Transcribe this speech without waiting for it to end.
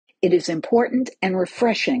It is important and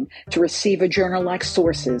refreshing to receive a journal like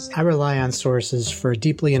Sources. I rely on Sources for a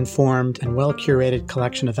deeply informed and well-curated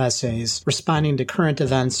collection of essays responding to current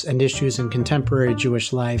events and issues in contemporary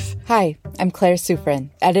Jewish life. Hi, I'm Claire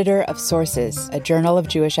Sufrin, editor of Sources, a journal of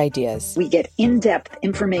Jewish ideas. We get in-depth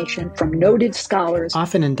information from noted scholars,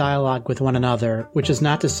 often in dialogue with one another, which is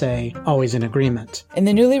not to say always in agreement. In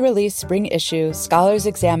the newly released spring issue, scholars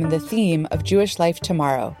examine the theme of Jewish life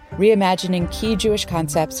tomorrow, reimagining key Jewish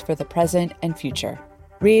concepts for the present and future.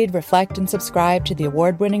 Read, reflect, and subscribe to the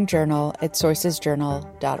award-winning journal at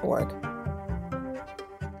sourcesjournal.org.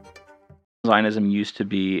 Zionism used to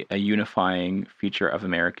be a unifying feature of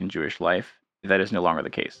American Jewish life. That is no longer the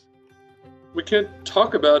case. We can't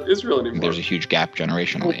talk about Israel anymore. There's a huge gap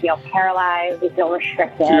generationally. We feel paralyzed, we feel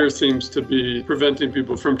restricted. Fear seems to be preventing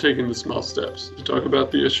people from taking the small steps to talk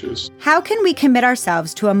about the issues. How can we commit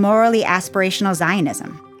ourselves to a morally aspirational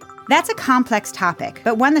Zionism? That's a complex topic,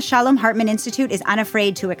 but one the Shalom Hartman Institute is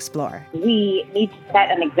unafraid to explore. We need to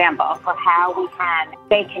set an example for how we can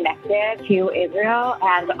stay connected to Israel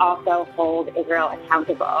and also hold Israel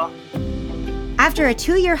accountable. After a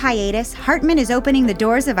 2-year hiatus, Hartman is opening the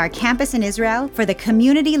doors of our campus in Israel for the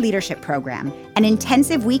Community Leadership Program, an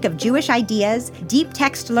intensive week of Jewish ideas, deep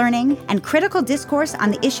text learning, and critical discourse on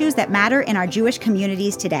the issues that matter in our Jewish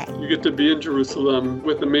communities today. You get to be in Jerusalem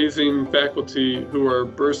with amazing faculty who are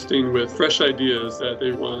bursting with fresh ideas that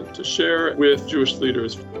they want to share with Jewish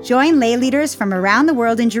leaders. Join lay leaders from around the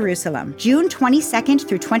world in Jerusalem, June 22nd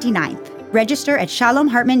through 29th. Register at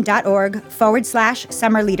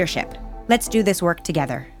shalomhartman.org/summer leadership. Let's do this work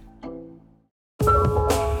together.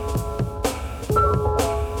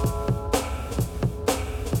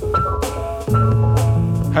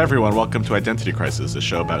 Hi, everyone. Welcome to Identity Crisis, a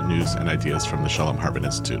show about news and ideas from the Shalom Hartman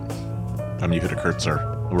Institute. I'm Yehuda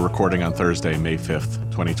Kurtzer. We're recording on Thursday, May 5th,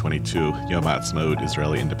 2022, Yom HaAtzmaut,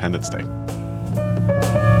 Israeli Independence Day.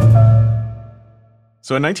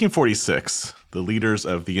 So in 1946, the leaders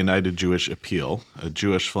of the United Jewish Appeal, a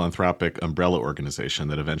Jewish philanthropic umbrella organization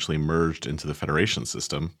that eventually merged into the Federation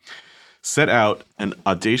system, set out an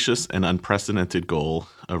audacious and unprecedented goal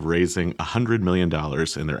of raising $100 million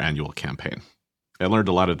in their annual campaign. I learned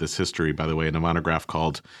a lot of this history, by the way, in a monograph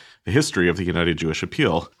called The History of the United Jewish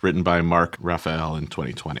Appeal, written by Mark Raphael in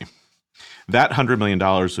 2020. That $100 million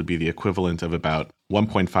would be the equivalent of about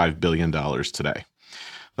 $1.5 billion today.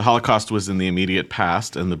 The Holocaust was in the immediate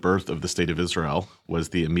past, and the birth of the State of Israel was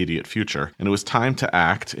the immediate future, and it was time to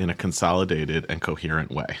act in a consolidated and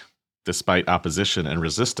coherent way. Despite opposition and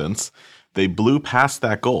resistance, they blew past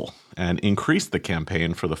that goal and increased the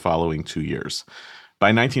campaign for the following 2 years. By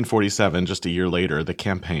 1947, just a year later, the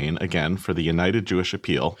campaign, again for the United Jewish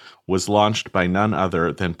Appeal, was launched by none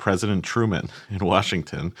other than President Truman in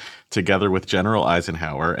Washington, together with General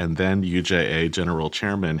Eisenhower and then UJA General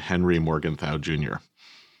Chairman Henry Morgenthau Jr.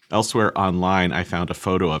 Elsewhere online, I found a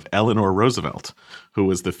photo of Eleanor Roosevelt, who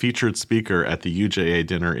was the featured speaker at the UJA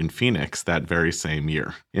dinner in Phoenix that very same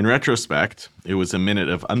year. In retrospect, it was a minute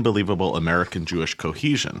of unbelievable American Jewish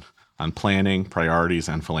cohesion on planning, priorities,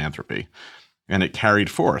 and philanthropy. And it carried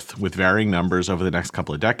forth with varying numbers over the next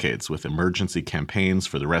couple of decades, with emergency campaigns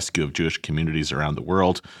for the rescue of Jewish communities around the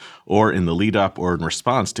world, or in the lead-up or in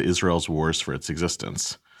response to Israel's wars for its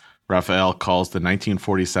existence. Raphael calls the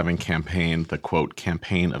 1947 campaign the, quote,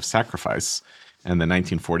 campaign of sacrifice, and the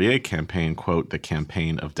 1948 campaign, quote, the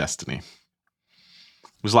campaign of destiny.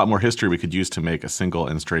 There's a lot more history we could use to make a single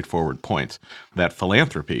and straightforward point, that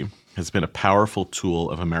philanthropy has been a powerful tool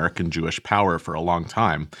of American Jewish power for a long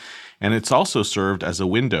time, and it's also served as a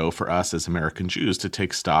window for us as American Jews to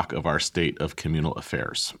take stock of our state of communal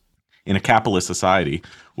affairs. In a capitalist society,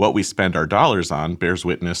 what we spend our dollars on bears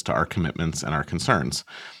witness to our commitments and our concerns.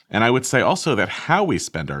 And I would say also that how we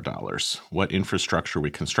spend our dollars, what infrastructure we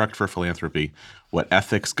construct for philanthropy, what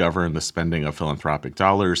ethics govern the spending of philanthropic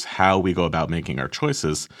dollars, how we go about making our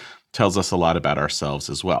choices, tells us a lot about ourselves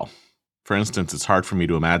as well. For instance, it's hard for me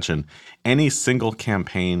to imagine any single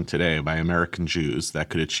campaign today by American Jews that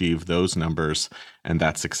could achieve those numbers and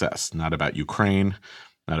that success. Not about Ukraine,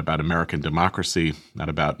 not about American democracy, not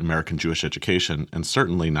about American Jewish education, and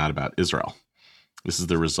certainly not about Israel. This is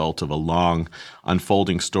the result of a long,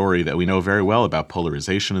 unfolding story that we know very well about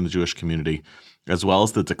polarization in the Jewish community, as well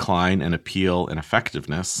as the decline and appeal and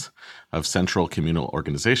effectiveness of central communal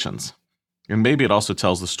organizations. And maybe it also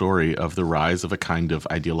tells the story of the rise of a kind of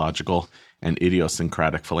ideological and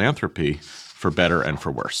idiosyncratic philanthropy, for better and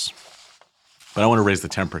for worse. But I want to raise the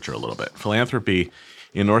temperature a little bit. Philanthropy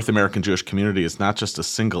in North American Jewish community is not just a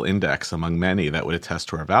single index among many that would attest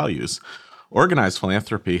to our values. Organized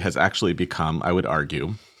philanthropy has actually become, I would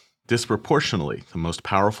argue, disproportionately the most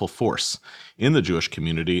powerful force in the Jewish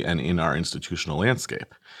community and in our institutional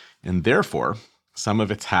landscape. And therefore, some of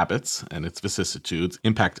its habits and its vicissitudes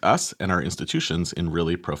impact us and our institutions in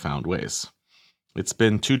really profound ways. It's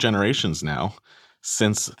been 2 generations now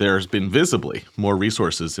since there's been visibly more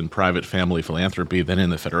resources in private family philanthropy than in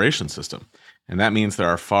the federation system. And that means there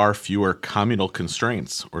are far fewer communal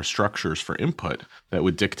constraints or structures for input that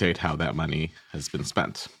would dictate how that money has been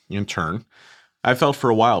spent. In turn, I felt for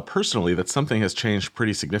a while personally that something has changed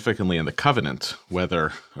pretty significantly in the covenant,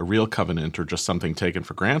 whether a real covenant or just something taken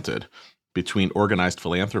for granted, between organized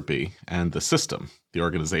philanthropy and the system, the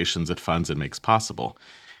organizations it funds and makes possible.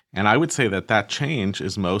 And I would say that that change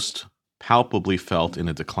is most palpably felt in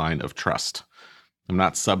a decline of trust. I'm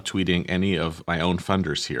not subtweeting any of my own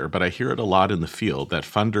funders here, but I hear it a lot in the field that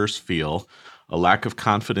funders feel a lack of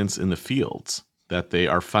confidence in the fields that they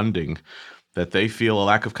are funding, that they feel a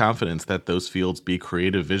lack of confidence that those fields be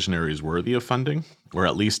creative visionaries worthy of funding, or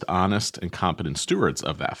at least honest and competent stewards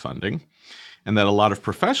of that funding, and that a lot of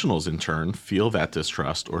professionals in turn feel that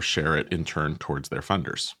distrust or share it in turn towards their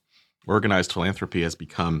funders. Organized philanthropy has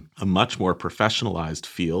become a much more professionalized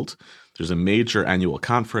field. There's a major annual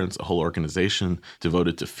conference, a whole organization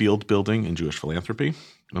devoted to field building in Jewish philanthropy,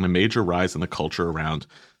 and a major rise in the culture around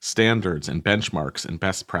standards and benchmarks and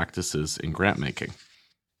best practices in grant making.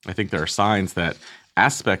 I think there are signs that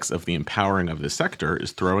aspects of the empowering of this sector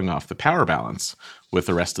is throwing off the power balance with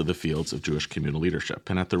the rest of the fields of Jewish communal leadership.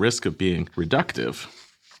 And at the risk of being reductive,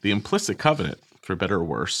 the implicit covenant, for better or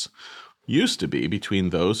worse, used to be between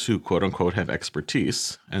those who quote-unquote have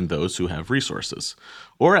expertise and those who have resources,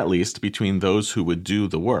 or at least between those who would do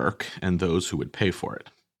the work and those who would pay for it.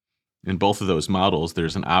 In both of those models,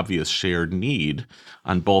 there's an obvious shared need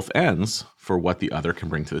on both ends for what the other can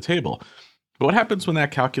bring to the table. But what happens when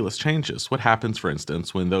that calculus changes? What happens, for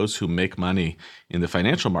instance, when those who make money in the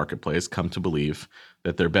financial marketplace come to believe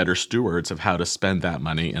that they're better stewards of how to spend that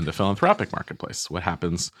money in the philanthropic marketplace? What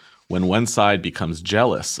happens when one side becomes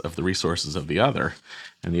jealous of the resources of the other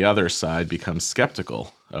and the other side becomes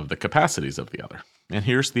skeptical of the capacities of the other? And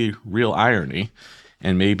here's the real irony,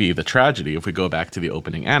 and maybe the tragedy if we go back to the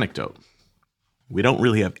opening anecdote. We don't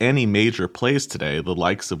really have any major plays today, the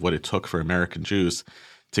likes of what it took for American Jews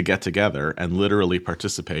to get together and literally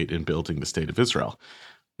participate in building the state of Israel.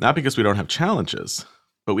 Not because we don't have challenges,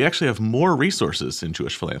 but we actually have more resources in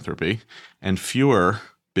Jewish philanthropy and fewer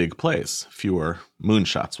big plays, fewer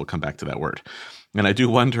moonshots. We'll come back to that word. And I do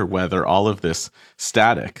wonder whether all of this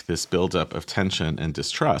static, this buildup of tension and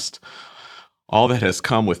distrust, all that has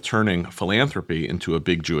come with turning philanthropy into a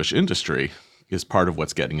big Jewish industry is part of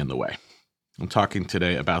what's getting in the way. I'm talking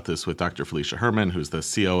today about this with Dr. Felicia Herman, who's the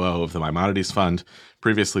COO of the Maimonides Fund,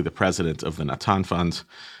 previously the president of the Natan Fund.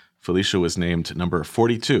 Felicia was named number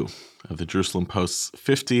 42 of the Jerusalem Post's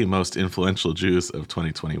 50 most influential Jews of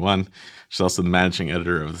 2021. She's also the managing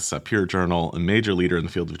editor of the Sapir Journal, a major leader in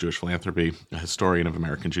the field of Jewish philanthropy, a historian of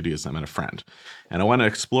American Judaism, and a friend. And I want to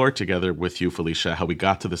explore together with you, Felicia, how we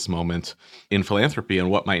got to this moment in philanthropy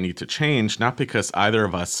and what might need to change, not because either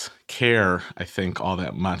of us care, I think, all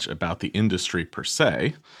that much about the industry per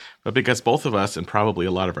se, but because both of us, and probably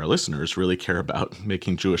a lot of our listeners, really care about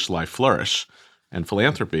making Jewish life flourish. And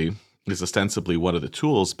philanthropy is ostensibly one of the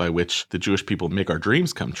tools by which the Jewish people make our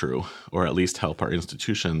dreams come true, or at least help our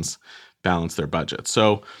institutions balance their budget.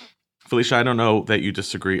 So, Felicia, I don't know that you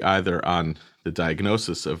disagree either on the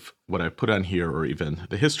diagnosis of what I put on here or even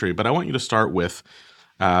the history, but I want you to start with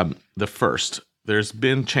the first. There's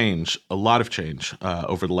been change, a lot of change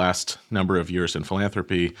over the last number of years in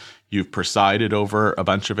philanthropy. You've presided over a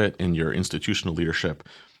bunch of it in your institutional leadership.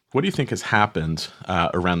 What do you think has happened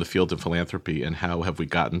around the field of philanthropy, and how have we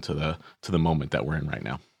gotten to the moment that we're in right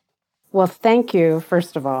now? Well, thank you,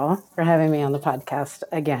 first of all, for having me on the podcast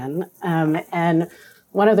again. And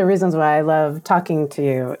one of the reasons why I love talking to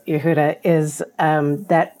you, Yehuda, is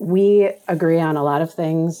that we agree on a lot of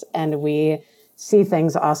things, and we see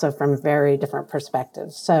things also from very different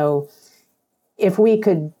perspectives. So if we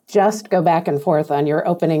could just go back and forth on your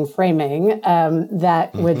opening framing,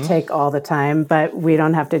 that would take all the time, but we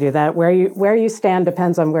don't have to do that. Where you stand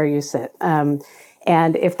depends on where you sit.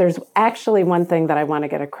 And if there's actually one thing that I want to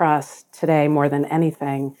get across today more than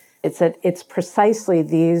anything, it's that it's precisely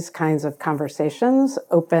these kinds of conversations,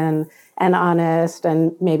 open and honest,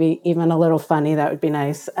 and maybe even a little funny, that would be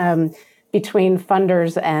nice, between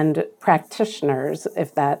funders and practitioners,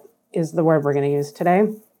 if that is the word we're going to use today,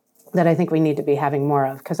 that I think we need to be having more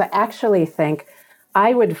of. Because I actually think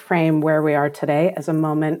I would frame where we are today as a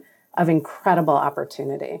moment of incredible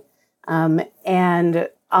opportunity. And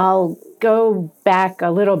I'll go back a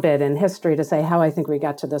little bit in history to say how I think we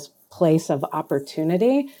got to this place of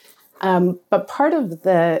opportunity. But part of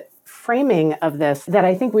the framing of this that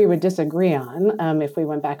I think we would disagree on, if we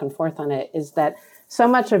went back and forth on it, is that so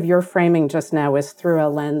much of your framing just now is through a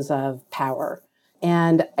lens of power.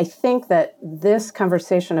 And I think that this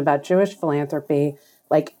conversation about Jewish philanthropy,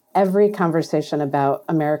 like every conversation about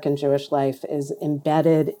American Jewish life, is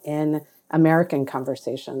embedded in American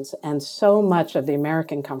conversations. And so much of the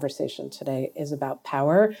American conversation today is about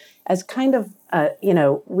power as kind of,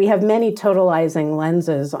 we have many totalizing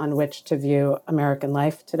lenses on which to view American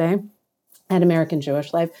life today and American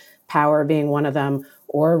Jewish life, power being one of them,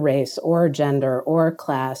 or race, or gender, or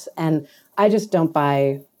class. And I just don't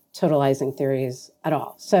buy totalizing theories at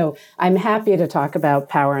all. So I'm happy to talk about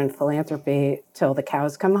power and philanthropy till the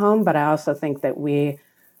cows come home, but I also think that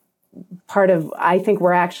I think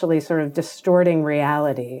we're actually sort of distorting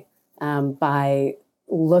reality by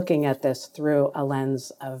looking at this through a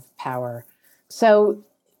lens of power. So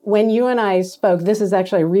when you and I spoke, this is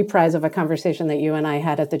actually a reprise of a conversation that you and I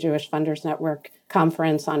had at the Jewish Funders Network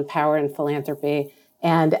conference on power and philanthropy.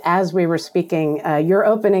 And as we were speaking, your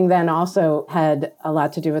opening then also had a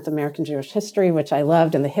lot to do with American Jewish history, which I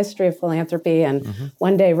loved, and the history of philanthropy. And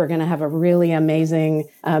one day we're going to have a really amazing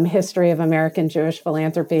history of American Jewish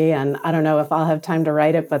philanthropy. And I don't know if I'll have time to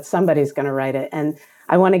write it, but somebody's going to write it. And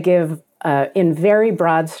I want to give, in very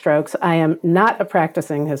broad strokes, I am not a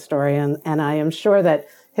practicing historian, and I am sure that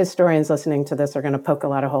historians listening to this are going to poke a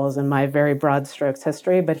lot of holes in my very broad strokes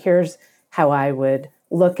history. But here's how I would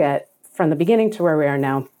look at from the beginning to where we are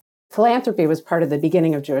now. Philanthropy was part of the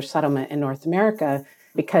beginning of Jewish settlement in North America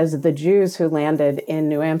because the Jews who landed in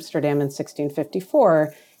New Amsterdam in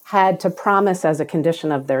 1654 had to promise as a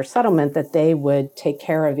condition of their settlement that they would take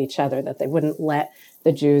care of each other, that they wouldn't let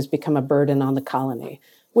the Jews become a burden on the colony,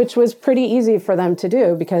 which was pretty easy for them to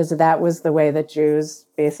do because that was the way that Jews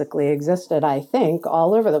basically existed, I think,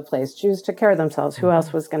 all over the place. Jews took care of themselves. Who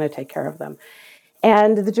else was going to take care of them?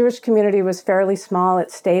 And the Jewish community was fairly small.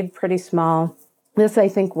 It stayed pretty small. This, I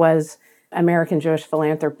think, was American Jewish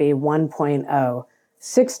philanthropy 1.0.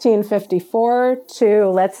 1654 to,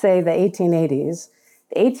 let's say, the 1880s.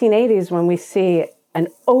 The 1880s, when we see an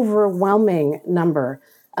overwhelming number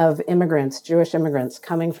of immigrants, Jewish immigrants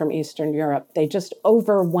coming from Eastern Europe, they just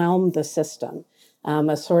overwhelmed the system.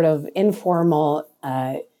 A sort of informal,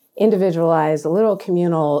 individualized, a little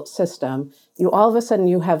communal system. All of a sudden,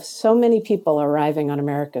 you have so many people arriving on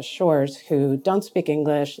America's shores who don't speak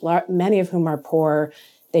English, many of whom are poor.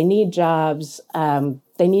 They need jobs.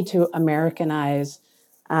 They need to Americanize.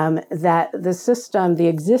 That the system, the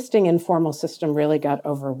existing informal system, really got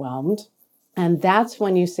overwhelmed. And that's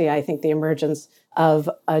when you see, I think, the emergence of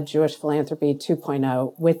a Jewish philanthropy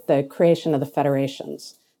 2.0 with the creation of the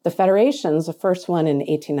federations. The federations, the first one in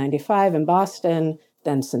 1895 in Boston,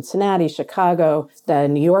 then Cincinnati, Chicago, the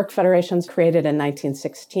New York federations created in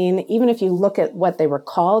 1916. Even if you look at what they were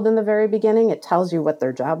called in the very beginning, it tells you what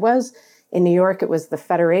their job was. In New York, it was the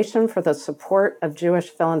Federation for the Support of Jewish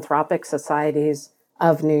Philanthropic Societies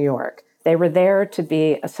of New York. They were there to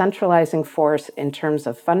be a centralizing force in terms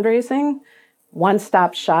of fundraising,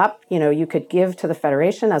 one-stop shop. You could give to the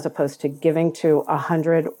Federation as opposed to giving to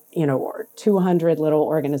 100, or 200 little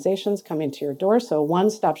organizations coming to your door. So a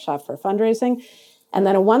one-stop shop for fundraising. And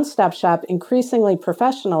then a one-stop shop increasingly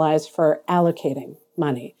professionalized for allocating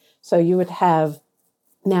money. So you would have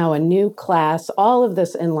now a new class, all of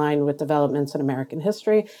this in line with developments in American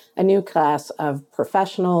history, a new class of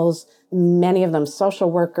professionals, many of them social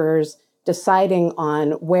workers, deciding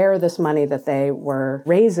on where this money that they were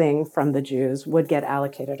raising from the Jews would get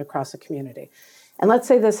allocated across the community. And let's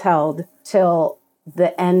say this held till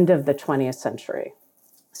the end of the 20th century.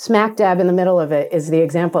 Smack dab in the middle of it is the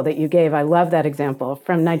example that you gave. I love that example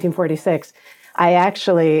from 1946. I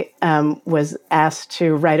actually was asked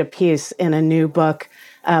to write a piece in a new book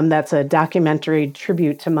that's a documentary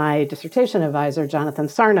tribute to my dissertation advisor, Jonathan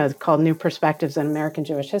Sarna, called New Perspectives in American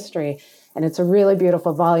Jewish History. And it's a really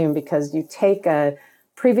beautiful volume because you take a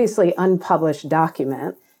previously unpublished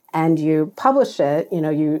document and you publish it,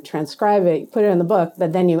 you transcribe it, you put it in the book,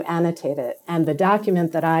 but then you annotate it. And the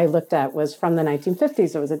document that I looked at was from the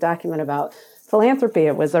 1950s. It was a document about philanthropy.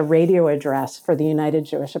 It was a radio address for the United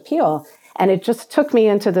Jewish Appeal. And it just took me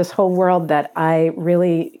into this whole world that I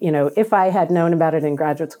really, if I had known about it in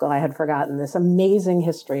graduate school, I had forgotten this amazing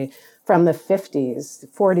history from the 50s,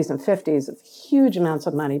 40s and 50s of huge amounts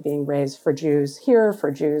of money being raised for Jews here,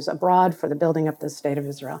 for Jews abroad, for the building up the state of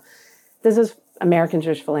Israel. This is American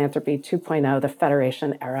Jewish Philanthropy 2.0, the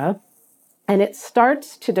Federation era. And it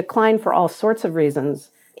starts to decline for all sorts of reasons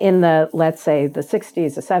in the, let's say, the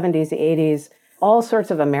 60s, the 70s, the 80s, all sorts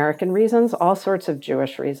of American reasons, all sorts of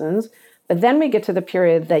Jewish reasons. But then we get to the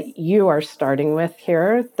period that you are starting with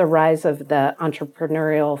here, the rise of the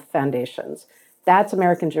entrepreneurial foundations. That's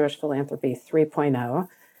American Jewish Philanthropy 3.0.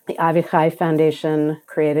 The Avichai Foundation,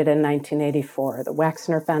 created in 1984. The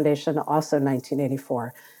Wexner Foundation, also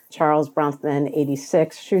 1984. Charles Bronfman,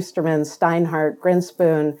 86. Schusterman, Steinhardt,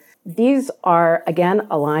 Grinspoon. These are, again,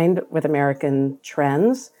 aligned with American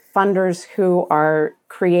trends. Funders who are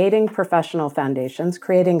creating professional foundations,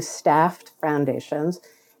 creating staffed foundations,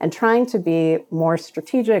 and trying to be more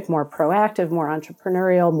strategic, more proactive, more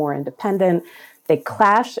entrepreneurial, more independent. They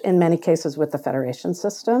clash in many cases with the federation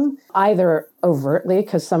system, either overtly,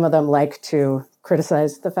 because some of them like to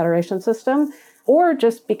criticize the federation system, or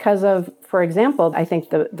just because of, for example, I think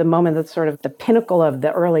the moment that's sort of the pinnacle of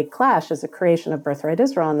the early clash is the creation of Birthright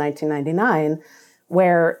Israel in 1999,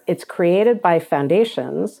 where it's created by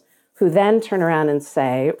foundations who then turn around and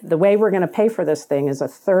say, the way we're going to pay for this thing is a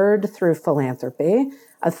third through philanthropy,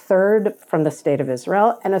 a third from the state of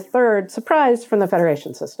Israel, and a third, surprise, from the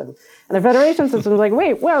federation system. And the federation system is like,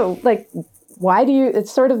 wait, whoa, like, why do you,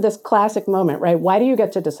 it's sort of this classic moment, right? Why do you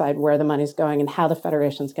get to decide where the money's going and how the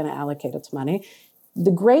federation is going to allocate its money?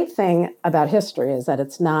 The great thing about history is that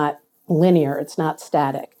it's not linear, it's not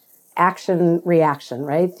static. Action, reaction,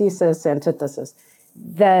 right? Thesis, antithesis.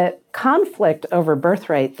 The conflict over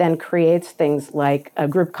birthright then creates things like a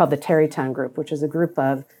group called the Tarrytown Group, which is a group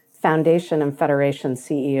of foundation and federation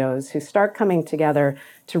CEOs who start coming together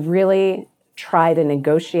to really try to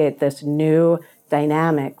negotiate this new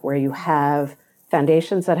dynamic where you have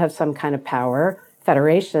foundations that have some kind of power,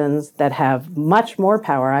 federations that have much more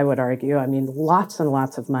power, I would argue, I mean, lots and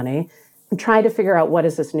lots of money, and trying to figure out what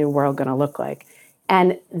is this new world going to look like.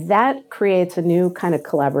 And that creates a new kind of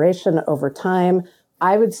collaboration over time.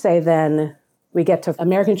 I would say then we get to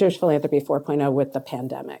American Jewish Philanthropy 4.0 with the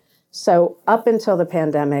pandemic. So up until the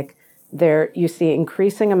pandemic, there you see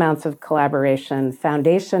increasing amounts of collaboration,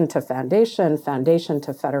 foundation to foundation, foundation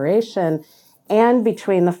to federation, and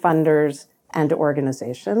between the funders and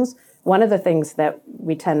organizations. One of the things that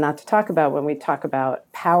we tend not to talk about when we talk about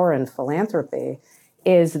power and philanthropy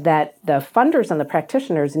is that the funders and the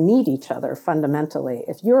practitioners need each other fundamentally.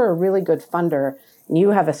 If you're a really good funder and you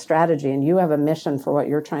have a strategy and you have a mission for what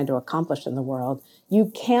you're trying to accomplish in the world,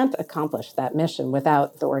 you can't accomplish that mission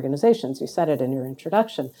without the organizations. You said it in your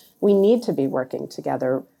introduction. We need to be working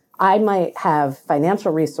together. I might have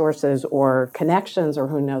financial resources or connections or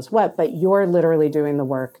who knows what, but you're literally doing the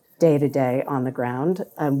work day to day on the ground.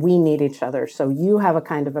 We need each other. So you have a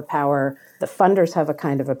kind of a power. The funders have a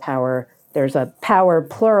kind of a power. There's a power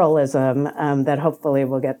pluralism that hopefully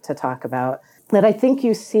we'll get to talk about that I think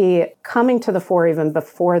you see coming to the fore even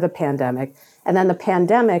before the pandemic. And then the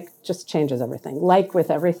pandemic just changes everything. Like with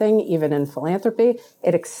everything, even in philanthropy,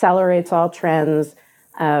 it accelerates all trends.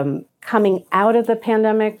 Coming out of the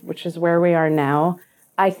pandemic, which is where we are now,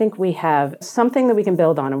 I think we have something that we can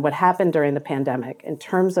build on and what happened during the pandemic in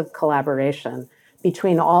terms of collaboration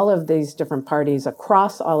between all of these different parties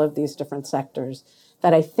across all of these different sectors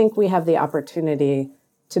that I think we have the opportunity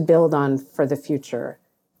to build on for the future.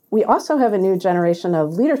 We also have a new generation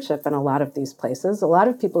of leadership in a lot of these places, a lot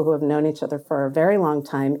of people who have known each other for a very long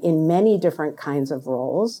time in many different kinds of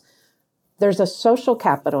roles. There's a social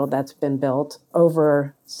capital that's been built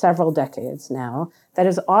over several decades now that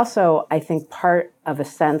is also, I think, part of a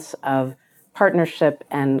sense of partnership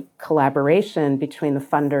and collaboration between the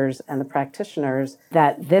funders and the practitioners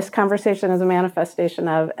that this conversation is a manifestation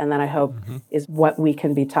of, and that I hope is what we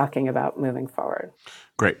can be talking about moving forward.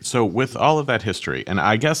 Great. So with all of that history, and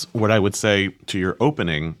I guess what I would say to your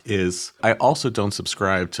opening is I also don't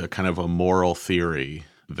subscribe to kind of a moral theory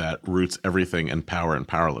that roots everything in power and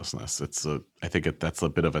powerlessness. I think that's a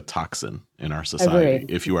bit of a toxin in our society.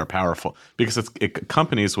 Agreed. If you are powerful, because it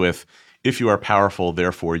accompanies with, if you are powerful,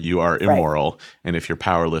 therefore you are immoral, right. And if you're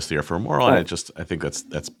powerless, therefore moral. Right. And I think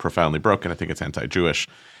that's profoundly broken. I think it's anti-Jewish.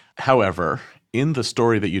 However, in the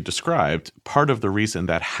story that you described, part of the reason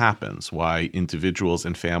that happens, why individuals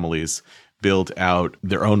and families build out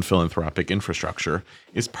their own philanthropic infrastructure,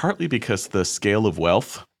 is partly because the scale of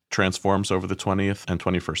wealth transforms over the 20th and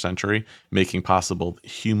 21st century, making possible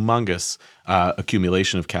humongous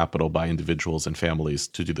accumulation of capital by individuals and families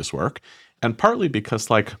to do this work. And partly because,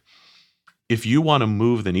 if you want to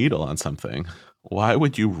move the needle on something, why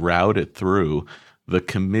would you route it through the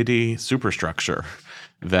committee superstructure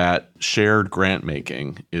that shared grant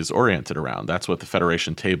making is oriented around? That's what the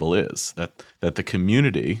Federation table is, that the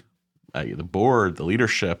community, the board, the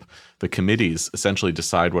leadership, the committees essentially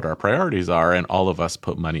decide what our priorities are, and all of us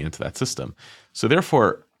put money into that system. So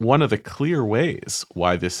therefore, one of the clear ways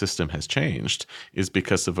why this system has changed is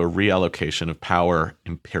because of a reallocation of power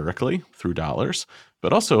empirically through dollars,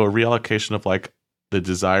 but also a reallocation of like the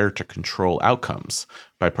desire to control outcomes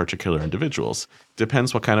by particular individuals.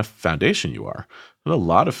 Depends what kind of foundation you are. But a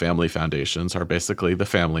lot of family foundations are basically the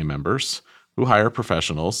family members who hire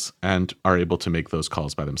professionals and are able to make those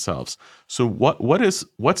calls by themselves. So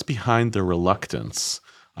what's behind the reluctance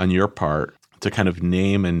on your part to kind of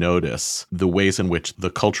name and notice the ways in which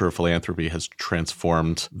the culture of philanthropy has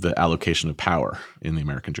transformed the allocation of power in the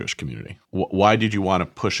American Jewish community? Why did you want to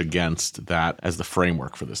push against that as the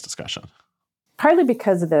framework for this discussion? Partly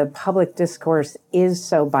because the public discourse is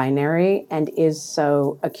so binary and is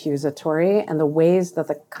so accusatory, and the ways that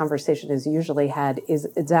the conversation is usually had is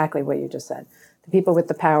exactly what you just said. The people with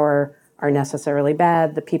the power are necessarily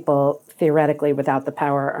bad. The people theoretically without the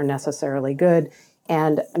power are necessarily good.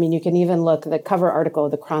 And I mean, you can even look, the cover article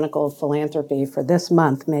of the Chronicle of Philanthropy for this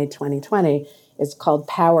month, May 2020, is called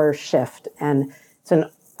Power Shift. And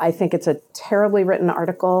I think it's a terribly written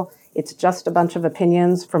article. It's just a bunch of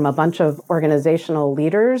opinions from a bunch of organizational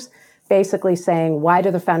leaders basically saying, why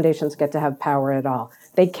do the foundations get to have power at all?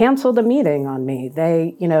 They canceled a meeting on me.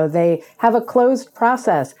 They have a closed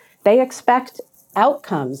process. They expect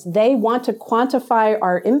outcomes. They want to quantify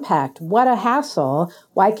our impact. What a hassle.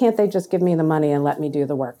 Why can't they just give me the money and let me do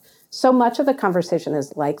the work? So much of the conversation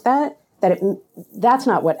is like that that's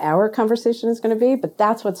not what our conversation is going to be, but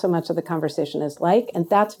that's what so much of the conversation is like. And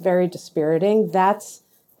that's very dispiriting. That's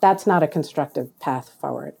not a constructive path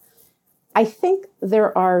forward. I think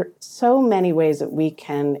there are so many ways that we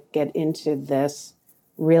can get into this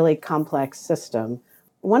really complex system.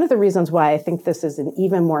 One of the reasons why I think this is an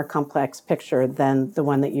even more complex picture than the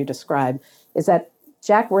one that you described is that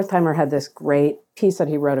Jack Wertheimer had this great piece that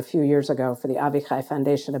he wrote a few years ago for the Avichai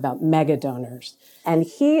Foundation about mega donors. And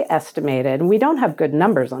he estimated, and we don't have good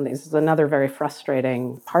numbers on these, this is another very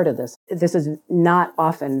frustrating part of this. This is not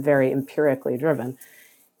often very empirically driven.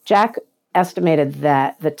 Jack estimated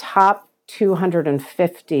that the top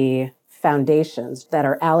 250 foundations that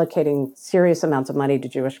are allocating serious amounts of money to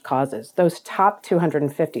Jewish causes, those top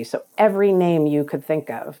 250, so every name you could think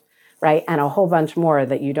of, right, and a whole bunch more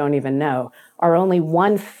that you don't even know, are only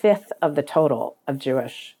 1/5 of the total of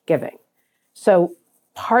Jewish giving. So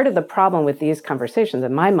part of the problem with these conversations,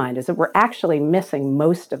 in my mind, is that we're actually missing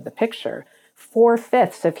most of the picture.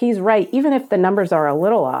 4/5, if he's right, even if the numbers are a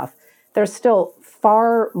little off, there's still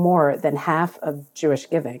far more than half of Jewish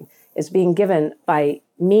giving is being given by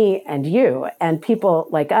me and you and people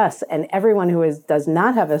like us and everyone who does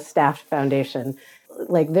not have a staffed foundation.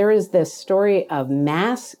 Like, there is this story of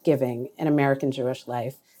mass giving in American Jewish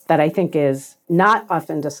life that I think is not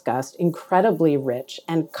often discussed, incredibly rich,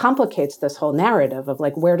 and complicates this whole narrative of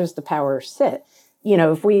like, where does the power sit? You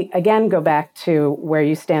know, if we again go back to where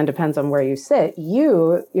you stand depends on where you sit,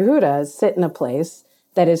 you, Yehuda, sit in a place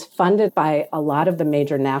that is funded by a lot of the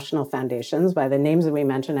major national foundations, by the names that we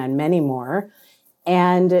mentioned and many more.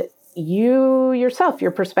 And you yourself,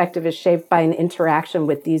 your perspective is shaped by an interaction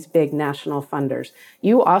with these big national funders.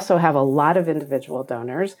 You also have a lot of individual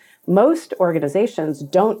donors. Most organizations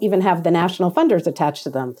don't even have the national funders attached to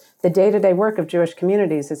them. The day-to-day work of Jewish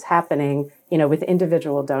communities is happening, with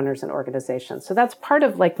individual donors and organizations. So that's part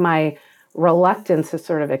of like my reluctance to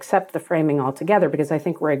sort of accept the framing altogether, because I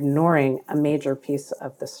think we're ignoring a major piece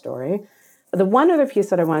of the story. The one other piece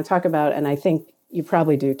that I want to talk about, and I think you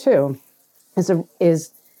probably do too,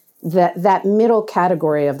 is that middle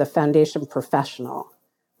category of the foundation professional,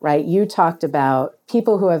 right? You talked about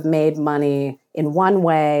people who have made money in one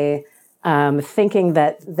way, thinking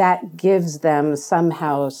that gives them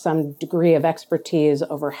somehow some degree of expertise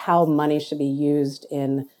over how money should be used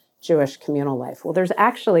in Jewish communal life. Well, there's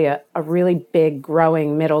actually a really big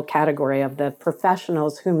growing middle category of the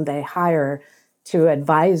professionals whom they hire to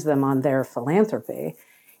advise them on their philanthropy.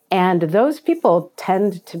 And those people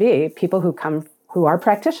tend to be people who are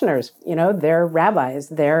practitioners. They're rabbis,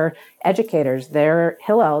 they're educators, they're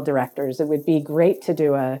Hillel directors. It would be great to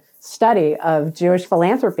do a study of Jewish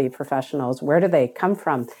philanthropy professionals. Where do they come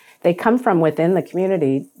from? They come from within the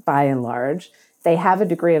community by and large. They have a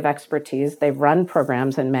degree of expertise. They've run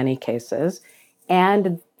programs in many cases,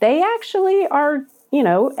 and they actually are,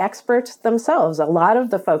 experts themselves. A lot of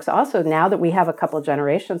the folks also, now that we have a couple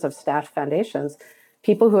generations of staffed foundations,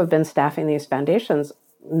 people who have been staffing these foundations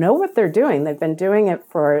know what they're doing. They've been doing it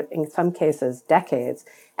for, in some cases, decades.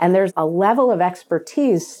 And there's a level of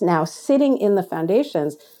expertise now sitting in the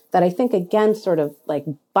foundations that I think, again, sort of like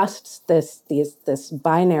busts this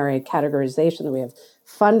binary categorization that we have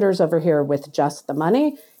funders over here with just the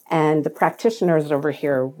money and the practitioners over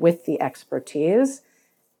here with the expertise.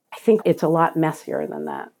 I think it's a lot messier than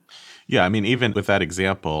that. Yeah, I mean, even with that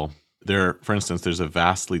example, for instance, there's a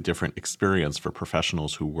vastly different experience for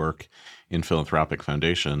professionals who work in philanthropic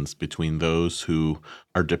foundations between those who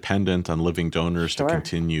are dependent on living donors to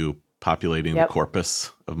continue populating the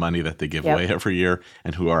corpus of money that they give away every year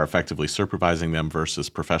and who are effectively supervising them versus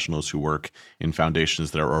professionals who work in foundations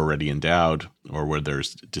that are already endowed or where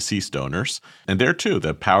there's deceased donors. And there too,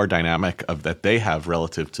 the power dynamic of that they have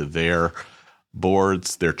relative to their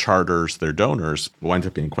boards, their charters, their donors winds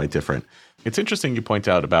up being quite different. It's interesting you point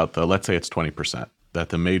out about let's say it's 20%, that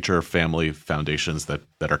the major family foundations that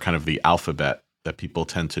are kind of the alphabet that people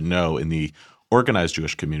tend to know in the organized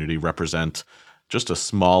Jewish community represent just a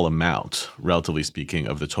small amount, relatively speaking,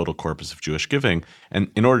 of the total corpus of Jewish giving.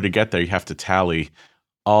 And in order to get there, you have to tally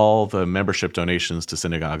all the membership donations to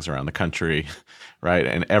synagogues around the country, right?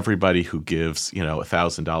 And everybody who gives,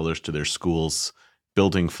 $1,000 to their school's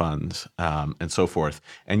building fund, and so forth.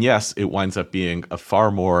 And yes, it winds up being a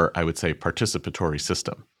far more, I would say, participatory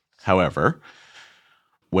system. However,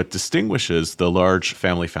 what distinguishes the large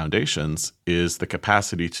family foundations is the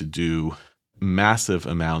capacity to do massive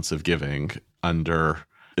amounts of giving under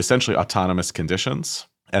essentially autonomous conditions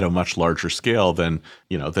at a much larger scale than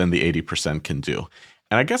the 80% can do.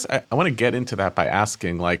 And I guess I want to get into that by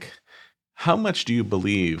asking, how much do you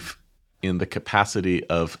believe in the capacity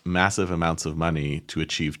of massive amounts of money to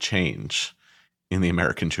achieve change in the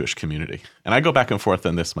American Jewish community? And I go back and forth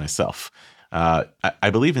on this myself. I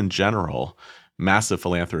believe in general, massive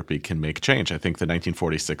philanthropy can make change. I think the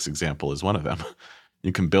 1946 example is one of them.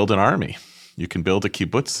 You can build an army. You can build a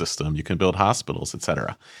kibbutz system. You can build hospitals, et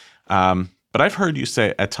cetera. But I've heard you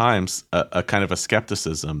say at times a kind of a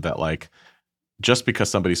skepticism that just because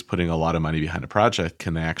somebody's putting a lot of money behind a project,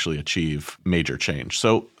 can they actually achieve major change?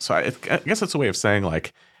 So I guess it's a way of saying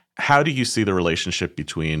how do you see the relationship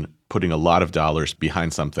between putting a lot of dollars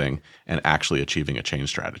behind something and actually achieving a change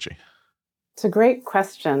strategy? It's a great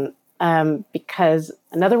question. Because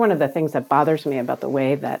another one of the things that bothers me about the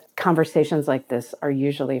way that conversations like this are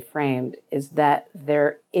usually framed is that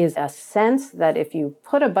there is a sense that if you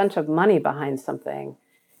put a bunch of money behind something,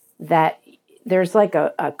 that there's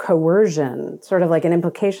a coercion, sort of like an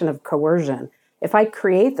implication of coercion. If I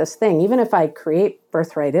create this thing, even if I create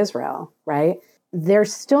Birthright Israel, right, there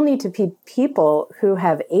still need to be people who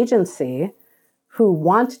have agency who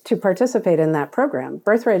want to participate in that program.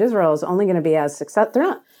 Birthright Israel is only going to be as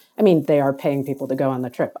successful. They are paying people to go on the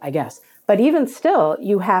trip, I guess. But even still,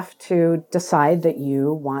 you have to decide that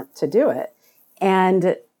you want to do it.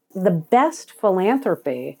 And the best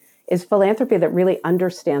philanthropy is philanthropy that really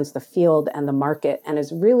understands the field and the market and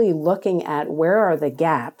is really looking at where are the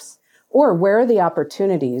gaps or where are the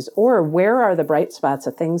opportunities or where are the bright spots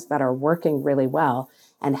of things that are working really well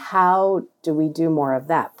and how do we do more of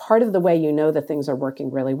that. Part of the way you know that things are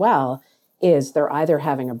working really well is they're either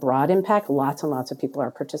having a broad impact, lots and lots of people are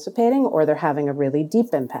participating, or they're having a really deep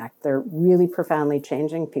impact. They're really profoundly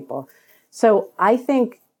changing people. So I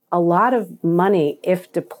think a lot of money,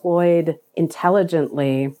 if deployed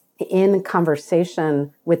intelligently in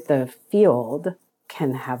conversation with the field,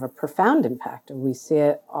 can have a profound impact. And we see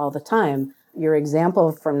it all the time. Your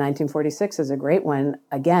example from 1946 is a great one,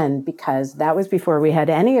 again, because that was before we had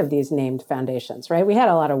any of these named foundations, right? We had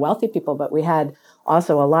a lot of wealthy people, but we had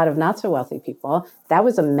also a lot of not so wealthy people. That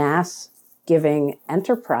was a mass giving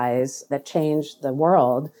enterprise that changed the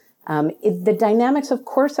world. The dynamics, of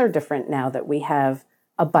course, are different now that we have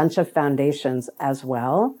a bunch of foundations as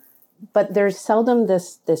well. But there's seldom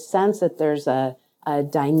this sense that there's a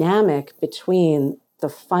dynamic between the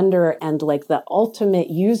funder and the ultimate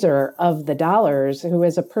user of the dollars, who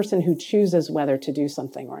is a person who chooses whether to do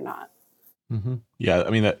something or not. Mm-hmm. Yeah,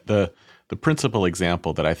 the principal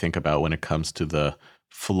example that I think about when it comes to the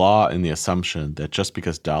flaw in the assumption that just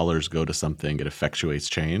because dollars go to something, it effectuates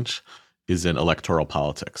change, is in electoral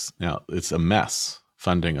politics. Now, it's a mess,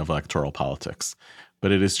 funding of electoral politics,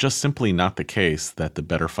 but it is just simply not the case that the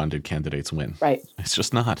better funded candidates win. Right. It's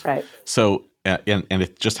just not. Right. So, and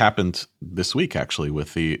it just happened this week, actually,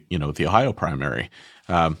 with the Ohio primary.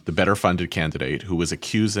 The better funded candidate who was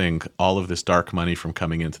accusing all of this dark money from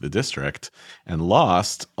coming into the district and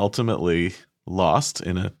ultimately lost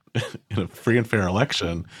in a free and fair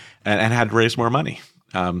election and had to raise more money.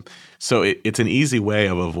 So it's an easy way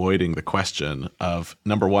of avoiding the question of,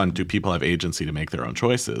 number one, do people have agency to make their own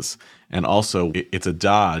choices? And also, it's a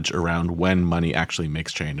dodge around when money actually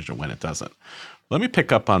makes change and when it doesn't. Let me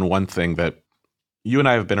pick up on one thing that you and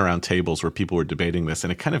I have been around tables where people were debating this,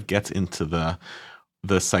 and it kind of gets into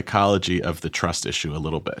the psychology of the trust issue a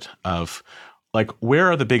little bit of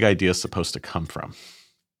where are the big ideas supposed to come from?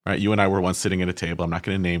 right? You and I were once sitting at a table, I'm not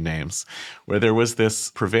going to name names, where there was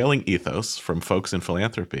this prevailing ethos from folks in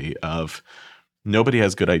philanthropy of nobody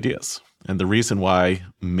has good ideas. And the reason why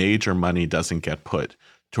major money doesn't get put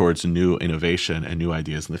towards new innovation and new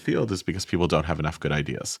ideas in the field is because people don't have enough good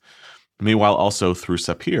ideas. Meanwhile, also through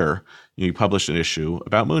Sapir, you published an issue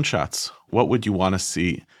about moonshots. What would you want to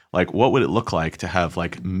see? Like, what would it look like to have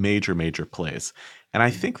like major plays? And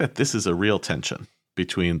I think that this is a real tension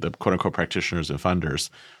between the quote unquote practitioners and funders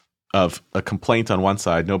of a complaint on one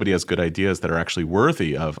side, nobody has good ideas that are actually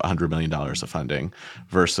worthy of $100 million of funding,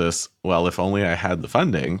 versus, well, if only I had the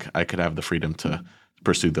funding, I could have the freedom to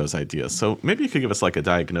pursue those ideas. So maybe you could give us like a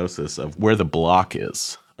diagnosis of where the block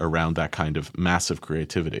is around that kind of massive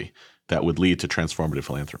creativity that would lead to transformative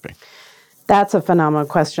philanthropy. That's a phenomenal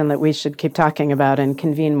question that we should keep talking about and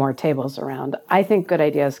convene more tables around. I think good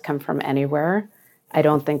ideas come from anywhere. I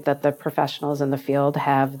don't think that the professionals in the field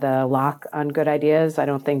have the lock on good ideas. I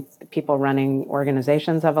don't think people running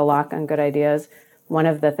organizations have a lock on good ideas. One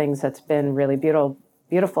of the things that's been really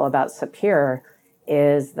beautiful about Sapir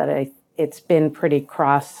is that it's been pretty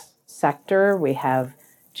cross-sector. We have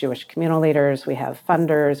Jewish communal leaders, we have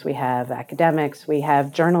funders, we have academics, we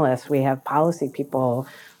have journalists, we have policy people,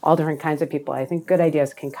 all different kinds of people. I think good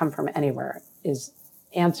ideas can come from anywhere is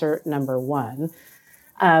answer number one.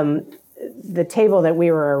 The table that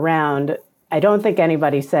we were around, I don't think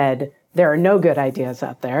anybody said there are no good ideas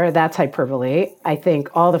out there. That's hyperbole. I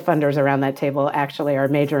think all the funders around that table actually are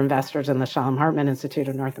major investors in the Shalom Hartman Institute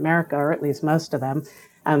of North America, or at least most of them.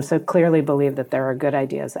 So clearly believe that there are good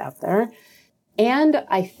ideas out there. And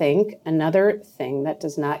I think another thing that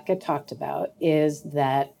does not get talked about is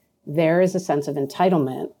that there is a sense of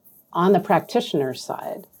entitlement on the practitioner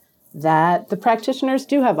side, that the practitioners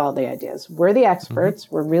do have all the ideas. We're the experts.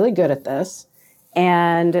 We're really good at this.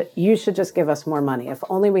 And you should just give us more money. If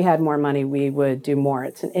only we had more money, we would do more.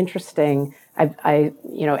 It's an interesting,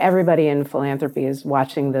 everybody in philanthropy is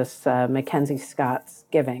watching this Mackenzie Scott's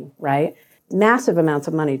giving, right? Massive amounts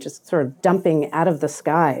of money just sort of dumping out of the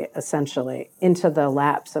sky, essentially, into the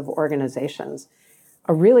laps of organizations.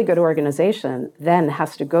 A really good organization then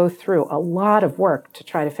has to go through a lot of work to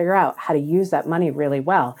try to figure out how to use that money really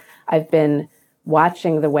well. I've been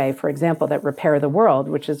watching the way, for example, that Repair the World,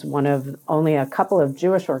 which is one of only a couple of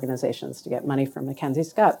Jewish organizations to get money from Mackenzie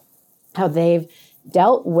Scott, how they've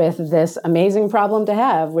dealt with this amazing problem to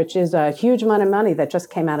have, which is a huge amount of money that just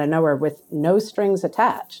came out of nowhere with no strings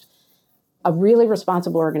attached. A really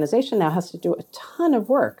responsible organization now has to do a ton of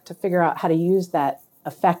work to figure out how to use that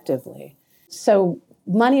effectively. So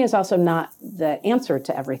money is also not the answer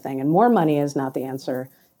to everything, and more money is not the answer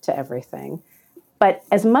to everything. But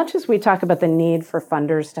as much as we talk about the need for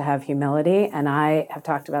funders to have humility, and I have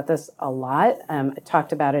talked about this a lot, I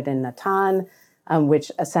talked about it in Natan,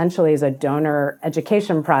 which essentially is a donor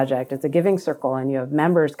education project. It's a giving circle, and you have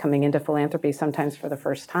members coming into philanthropy sometimes for the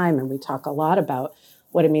first time, and we talk a lot about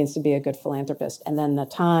what it means to be a good philanthropist. And then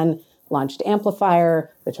Natan launched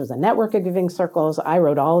Amplifier, which was a network of giving circles. I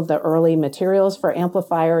wrote all of the early materials for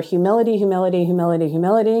Amplifier, humility.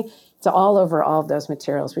 It's all over all of those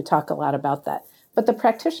materials. We talk a lot about that. But the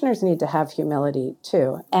practitioners need to have humility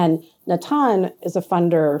too. And Natan is a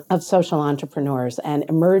funder of social entrepreneurs and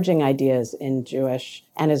emerging ideas in Jewish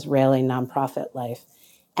and Israeli nonprofit life.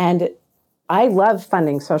 And I love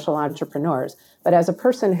funding social entrepreneurs, but as a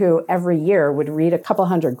person who every year would read a couple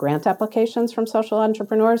hundred grant applications from social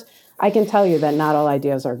entrepreneurs, I can tell you that not all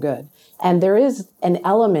ideas are good. And there is an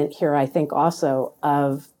element here, I think, also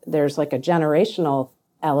of there's like a generational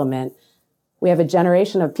element. We have a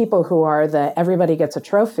generation of people who are the everybody gets a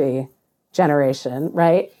trophy generation,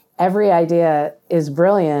 right? Every idea is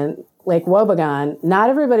brilliant, like Wobegon. Not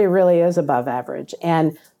everybody really is above average.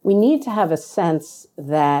 And we need to have a sense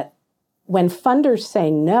that when funders say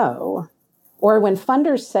no, or when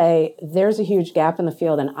funders say there's a huge gap in the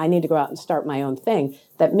field and I need to go out and start my own thing,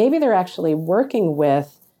 that maybe they're actually working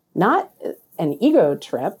with not an ego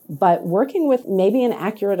trip, but working with maybe an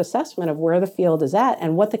accurate assessment of where the field is at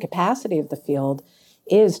and what the capacity of the field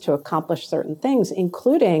is to accomplish certain things,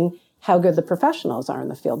 including how good the professionals are in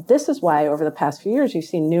the field. This is why over the past few years, you've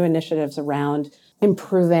seen new initiatives around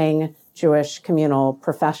improving Jewish communal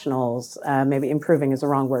professionals, maybe improving is the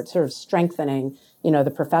wrong word, sort of strengthening,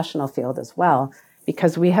 the professional field as well,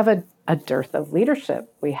 because we have a dearth of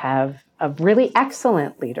leadership. We have a really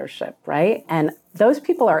excellent leadership, right? And those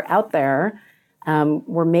people are out there.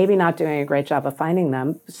 We're maybe not doing a great job of finding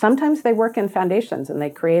them. Sometimes they work in foundations and they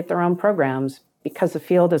create their own programs because the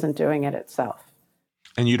field isn't doing it itself.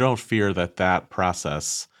 And you don't fear that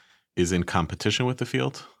process is in competition with the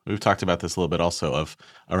field. We've talked about this a little bit also of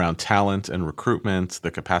around talent and recruitment,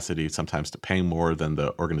 the capacity sometimes to pay more than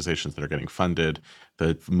the organizations that are getting funded,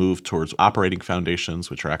 the move towards operating foundations,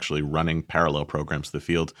 which are actually running parallel programs to the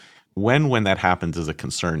field. When that happens, does it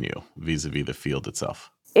concern you vis-a-vis the field itself?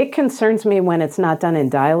 It concerns me when it's not done in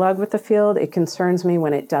dialogue with the field. It concerns me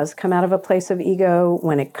when it does come out of a place of ego,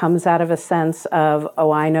 when it comes out of a sense of,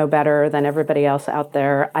 oh, I know better than everybody else out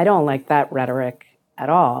there. I don't like that rhetoric at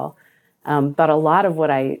all. But a lot of what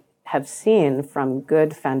I have seen from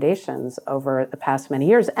good foundations over the past many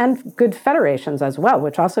years, and good federations as well,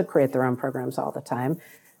 which also create their own programs all the time,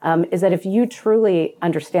 is that if you truly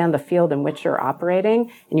understand the field in which you're operating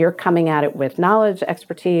and you're coming at it with knowledge,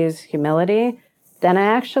 expertise, humility, then I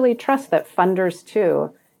actually trust that funders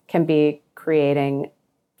too can be creating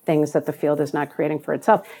things that the field is not creating for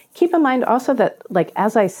itself. Keep in mind also that, like,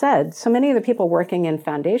 as I said, so many of the people working in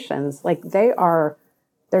foundations, like they're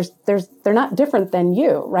not different than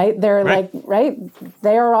you, right? They're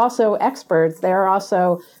they are also experts. They are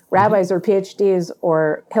also rabbis or PhDs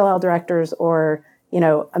or Hillel directors or,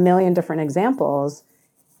 a million different examples.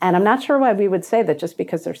 And I'm not sure why we would say that just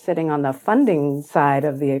because they're sitting on the funding side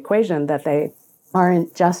of the equation that they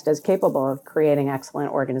aren't just as capable of creating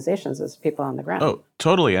excellent organizations as people on the ground. Oh,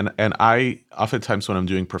 totally. And I oftentimes when I'm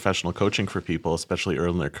doing professional coaching for people, especially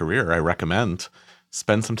early in their career, I recommend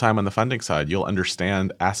spend some time on the funding side. You'll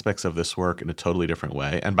understand aspects of this work in a totally different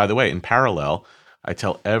way. And by the way, in parallel, I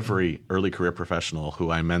tell every early career professional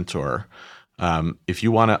who I mentor, if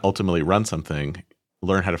you want to ultimately run something,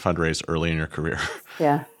 learn how to fundraise early in your career.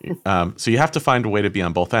 Yeah. So you have to find a way to be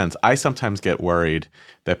on both ends. I sometimes get worried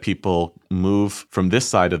that people move from this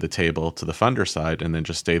side of the table to the funder side and then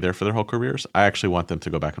just stay there for their whole careers. I actually want them to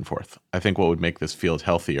go back and forth. I think what would make this field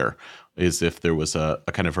healthier is if there was a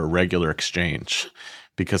kind of a regular exchange,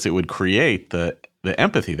 because it would create the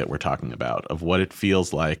empathy that we're talking about of what it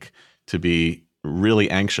feels like to be really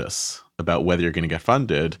anxious about whether you're going to get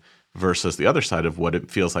funded versus the other side of what it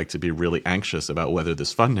feels like to be really anxious about whether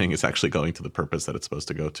this funding is actually going to the purpose that it's supposed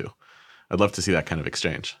to go to. I'd love to see that kind of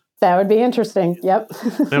exchange. That would be interesting. Yep.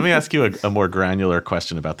 Let me ask you a more granular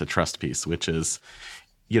question about the trust piece, which is,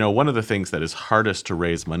 one of the things that is hardest to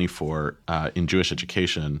raise money for in Jewish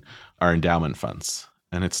education are endowment funds.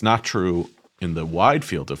 And it's not true in the wide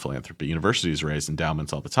field of philanthropy. Universities raise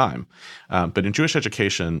endowments all the time. But in Jewish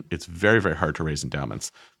education, it's very, very hard to raise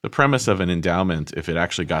endowments. The premise of an endowment, if it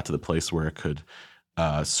actually got to the place where it could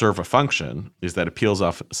serve a function, is that it peels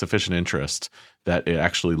off sufficient interest that it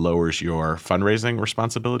actually lowers your fundraising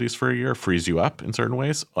responsibilities for a year, frees you up in certain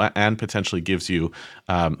ways, and potentially gives you,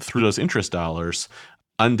 through those interest dollars,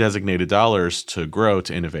 undesignated dollars to grow,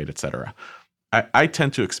 to innovate, et cetera. I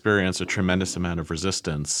tend to experience a tremendous amount of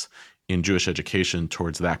resistance in Jewish education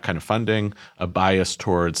towards that kind of funding, a bias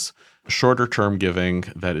towards shorter term giving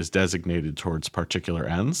that is designated towards particular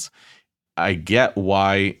ends. I get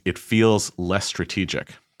why it feels less strategic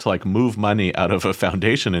to move money out of a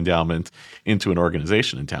foundation endowment into an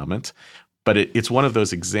organization endowment. But it's one of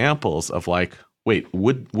those examples of wait,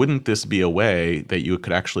 wouldn't this be a way that you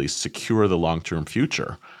could actually secure the long-term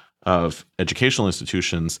future of educational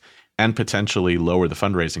institutions and potentially lower the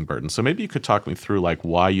fundraising burden? So maybe you could talk me through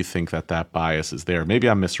why you think that bias is there. Maybe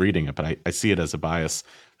I'm misreading it, but I see it as a bias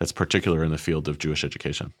that's particular in the field of Jewish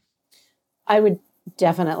education. I would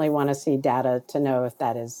definitely want to see data to know if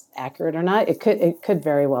that is accurate or not. It could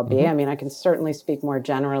very well be. I mean, I can certainly speak more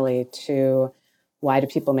generally to why do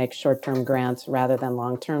people make short-term grants rather than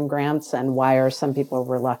long-term grants, and why are some people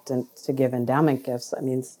reluctant to give endowment gifts? I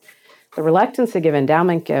mean, the reluctance to give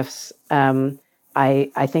endowment gifts,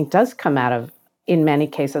 I think does come out of, in many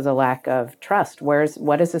cases, a lack of trust.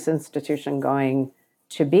 What is this institution going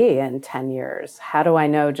to be in 10 years? How do I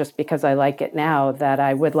know just because I like it now that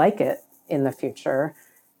I would like it in the future?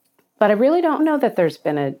 But I really don't know that there's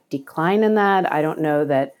been a decline in that. I don't know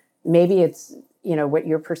that maybe it's, what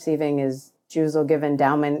you're perceiving is Jews will give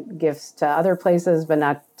endowment gifts to other places, but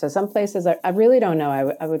not to some places. I really don't know.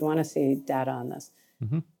 I would want to see data on this.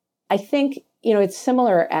 Mm-hmm. I think, it's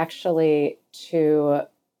similar actually to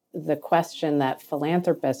the question that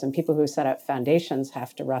philanthropists and people who set up foundations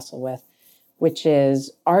have to wrestle with, which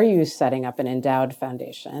is, are you setting up an endowed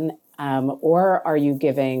foundation, or are you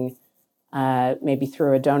giving maybe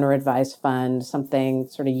through a donor advised fund, something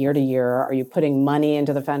sort of year to year? Are you putting money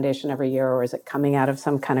into the foundation every year, or is it coming out of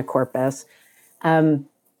some kind of corpus?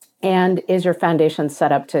 And is your foundation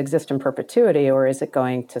set up to exist in perpetuity, or is it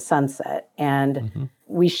going to sunset? And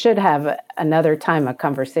we should have another time a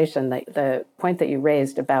conversation, that the point that you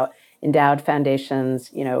raised about endowed foundations,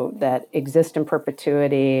 that exist in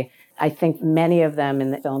perpetuity, I think many of them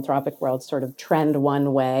in the philanthropic world sort of trend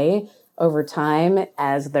one way over time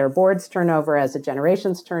as their boards turn over, as the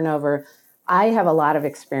generations turn over. I have a lot of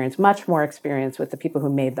experience, much more experience with the people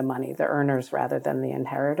who made the money, the earners rather than the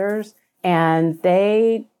inheritors. And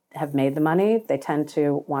they have made the money. They tend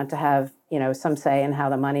to want to have, some say in how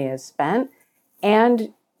the money is spent.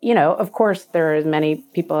 And, of course, there are many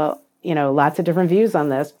people, lots of different views on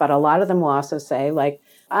this, but a lot of them will also say, like,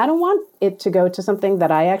 I don't want it to go to something that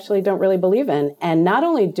I actually don't really believe in. And not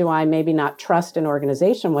only do I maybe not trust an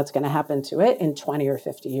organization, what's going to happen to it in 20 or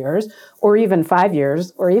 50 years, or even 5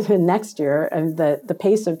 years, or even next year, and the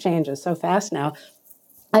pace of change is so fast now,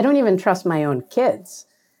 I don't even trust my own kids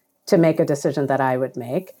to make a decision that I would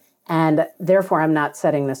make. And therefore, I'm not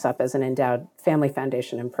setting this up as an endowed family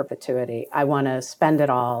foundation in perpetuity. I want to spend it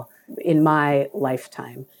all in my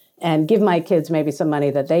lifetime and give my kids maybe some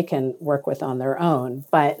money that they can work with on their own.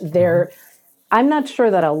 But I'm not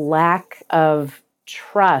sure that a lack of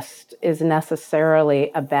trust is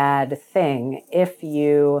necessarily a bad thing if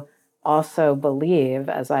you also believe,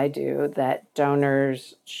 as I do, that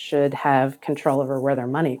donors should have control over where their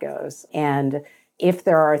money goes. And if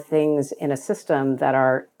there are things in a system that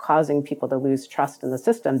are causing people to lose trust in the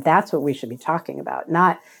system, that's what we should be talking about.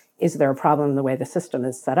 Not, is there a problem in the way the system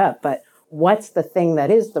is set up, but what's the thing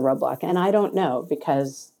that is the roadblock? And I don't know,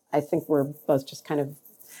 because I think we're both just kind of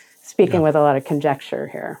speaking with a lot of conjecture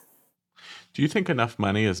here. Do you think enough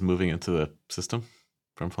money is moving into the system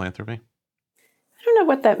from philanthropy? I don't know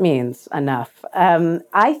what that means, enough.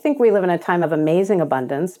 I think we live in a time of amazing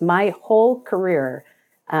abundance. My whole career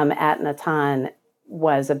at Natan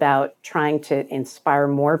was about trying to inspire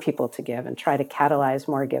more people to give and try to catalyze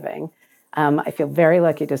more giving. I feel very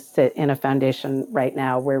lucky to sit in a foundation right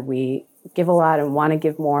now where we give a lot and want to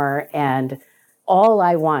give more. And all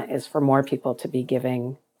I want is for more people to be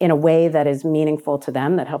giving in a way that is meaningful to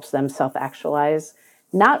them, that helps them self-actualize,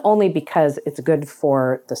 not only because it's good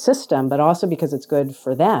for the system, but also because it's good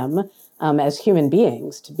for them as human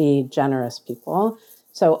beings to be generous people.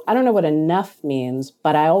 So I don't know what enough means,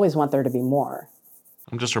 but I always want there to be more.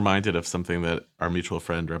 I'm just reminded of something that our mutual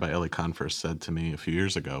friend, Rabbi Eli Converse, said to me a few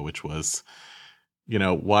years ago, which was,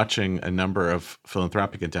 watching a number of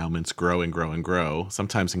philanthropic endowments grow and grow and grow,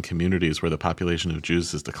 sometimes in communities where the population of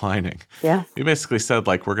Jews is declining. Yeah. He basically said,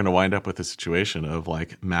 we're going to wind up with a situation of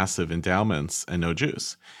massive endowments and no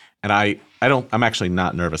Jews. And I'm actually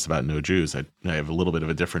not nervous about no Jews. I have a little bit of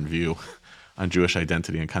a different view on Jewish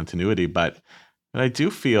identity and continuity, but I do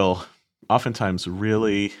feel oftentimes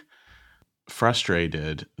really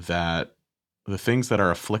frustrated that the things that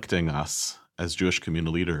are afflicting us as Jewish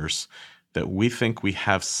community leaders, that we think we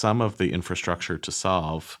have some of the infrastructure to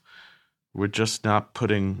solve, we're just not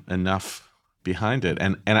putting enough behind it.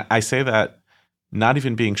 And I say that not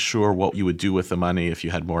even being sure what you would do with the money if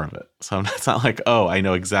you had more of it. So it's not like, oh, I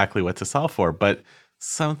know exactly what to solve for, but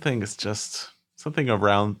something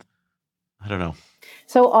around, I don't know.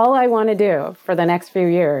 So all I want to do for the next few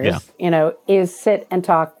years, is sit and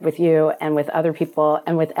talk with you and with other people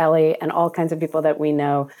and with Ellie and all kinds of people that we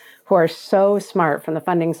know who are so smart from the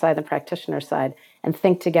funding side, the practitioner side, and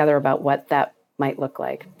think together about what that might look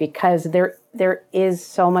like. Because there is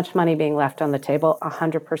so much money being left on the table,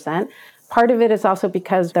 100%. Part of it is also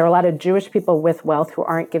because there are a lot of Jewish people with wealth who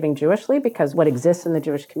aren't giving Jewishly because what exists in the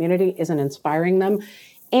Jewish community isn't inspiring them.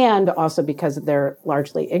 And also because they're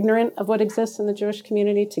largely ignorant of what exists in the Jewish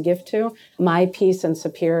community to give to. My piece in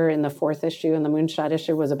Sapir in the 4th issue and the Moonshot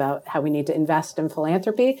issue was about how we need to invest in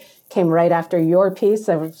philanthropy. Came right after your piece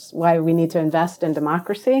of why we need to invest in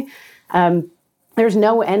democracy. There's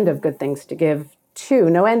no end of good things to give to,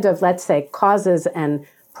 no end of, let's say, causes and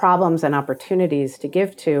problems and opportunities to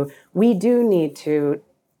give to. We do need to,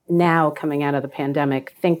 now coming out of the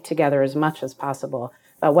pandemic, think together as much as possible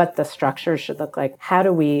about what the structure should look like. How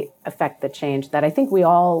do we affect the change that I think we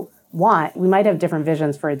all want? We might have different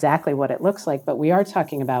visions for exactly what it looks like, but we are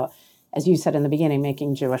talking about, as you said in the beginning,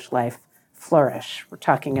 making Jewish life flourish. We're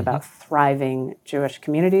talking about thriving Jewish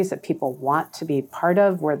communities that people want to be part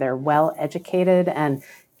of, where they're well educated and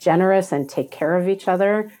generous and take care of each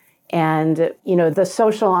other. And, the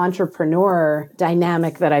social entrepreneur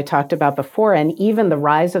dynamic that I talked about before, and even the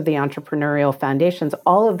rise of the entrepreneurial foundations,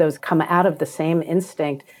 all of those come out of the same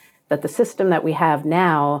instinct that the system that we have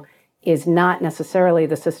now is not necessarily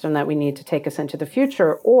the system that we need to take us into the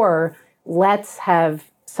future, or let's have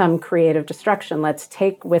some creative destruction. Let's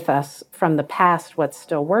take with us from the past what's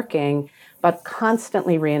still working, but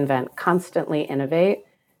constantly reinvent, constantly innovate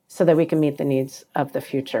so that we can meet the needs of the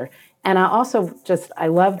future. And I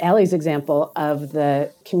love Ellie's example of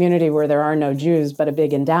the community where there are no Jews, but a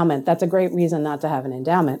big endowment. That's a great reason not to have an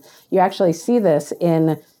endowment. You actually see this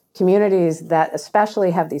in communities that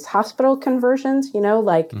especially have these hospital conversions,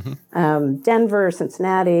 like Denver,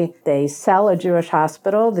 Cincinnati, they sell a Jewish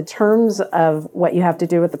hospital. The terms of what you have to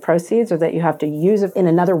do with the proceeds are that you have to use it in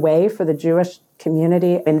another way for the Jewish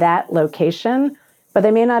community in that location, but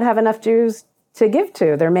they may not have enough Jews to give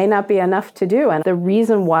to. There may not be enough to do. And the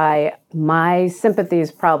reason why my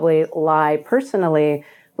sympathies probably lie personally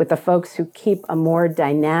with the folks who keep a more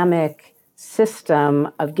dynamic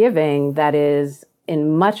system of giving that is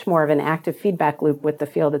in much more of an active feedback loop with the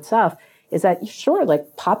field itself is that, sure,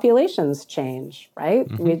 like populations change, right?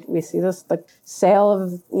 We see this, the sale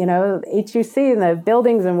of, HUC and the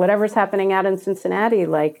buildings and whatever's happening out in Cincinnati,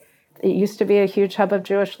 like it used to be a huge hub of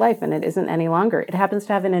Jewish life and it isn't any longer. It happens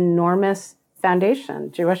to have an enormous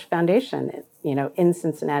foundation, Jewish foundation, in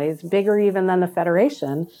Cincinnati. It's bigger even than the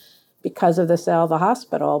Federation because of the sale of the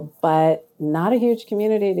hospital, but not a huge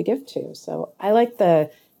community to give to. So I like the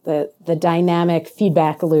dynamic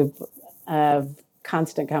feedback loop of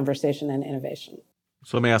constant conversation and innovation.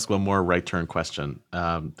 So let me ask one more right turn question.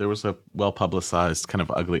 There was a well-publicized kind of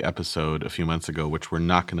ugly episode a few months ago, which we're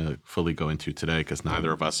not going to fully go into today because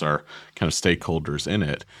neither of us are kind of stakeholders in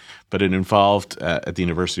it. But it involved, at the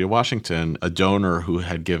University of Washington, a donor who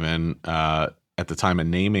had given, at the time, a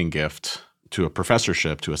naming gift to a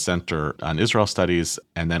professorship to a center on Israel studies,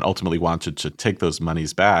 and then ultimately wanted to take those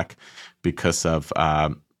monies back because of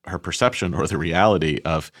her perception or the reality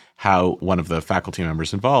of how one of the faculty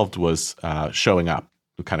members involved was showing up,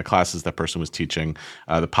 the kind of classes that person was teaching,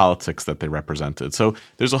 the politics that they represented. So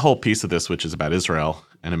there's a whole piece of this which is about Israel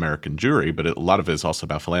and American Jewry, but a lot of it is also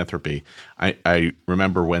about philanthropy. I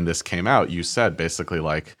remember when this came out, you said basically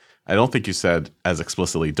like, I don't think you said as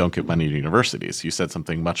explicitly, don't give money to universities. You said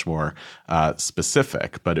something much more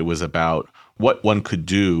specific, but it was about what one could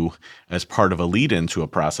do as part of a lead into a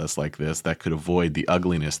process like this that could avoid the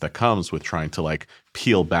ugliness that comes with trying to like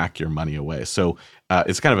peel back your money away. So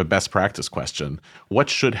it's kind of a best practice question.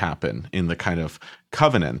 What should happen in the kind of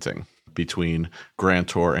covenanting between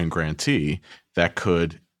grantor and grantee that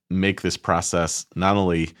could make this process not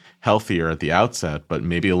only healthier at the outset, but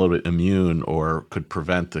maybe a little bit immune or could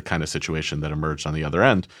prevent the kind of situation that emerged on the other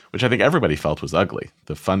end, which I think everybody felt was ugly.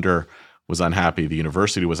 The funder was unhappy, the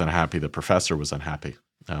university was unhappy, the professor was unhappy.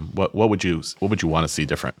 What would you want to see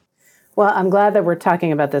different? Well, I'm glad that we're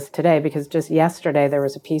talking about this today because just yesterday there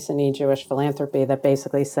was a piece in eJewish Philanthropy that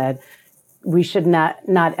basically said we should not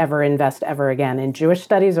ever invest ever again in Jewish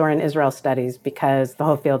studies or in Israel studies because the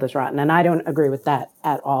whole field is rotten. And I don't agree with that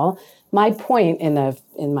at all. My point in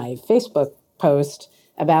my Facebook post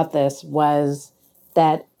about this was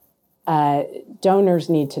that donors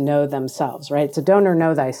need to know themselves, right? It's a donor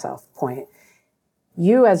know thyself point.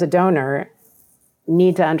 You as a donor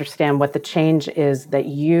need to understand what the change is that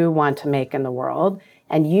you want to make in the world.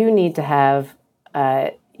 And you need to have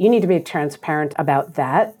you need to be transparent about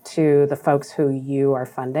that to the folks who you are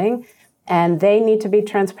funding. And they need to be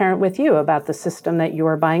transparent with you about the system that you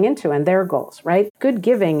are buying into and their goals, right? Good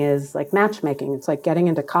giving is like matchmaking. It's like getting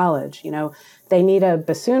into college. They need a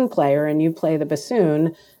bassoon player and you play the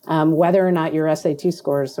bassoon, whether or not your SAT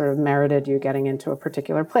scores sort of merited you getting into a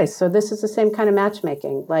particular place. So this is the same kind of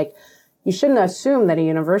matchmaking. Like, you shouldn't assume that a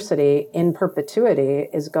university in perpetuity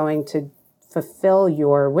is going to fulfill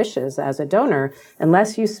your wishes as a donor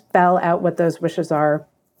unless you spell out what those wishes are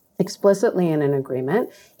explicitly in an agreement.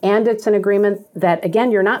 And it's an agreement that,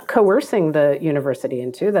 again, you're not coercing the university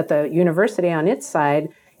into, that the university on its side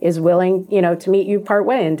is willing, to meet you part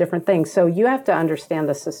way in different things. So you have to understand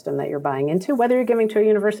the system that you're buying into, whether you're giving to a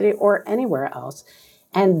university or anywhere else.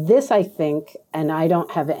 And this, I think, and I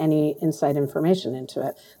don't have any inside information into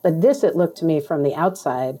it, but this, it looked to me from the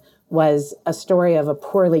outside, was a story of a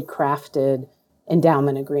poorly crafted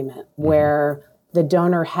endowment agreement where the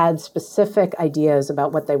donor had specific ideas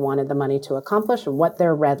about what they wanted the money to accomplish and what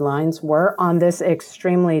their red lines were on this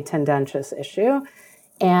extremely tendentious issue.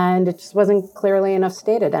 And it just wasn't clearly enough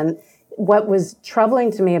stated. And what was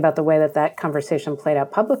troubling to me about the way that conversation played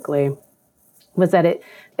out publicly was that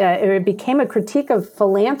it became a critique of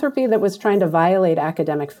philanthropy that was trying to violate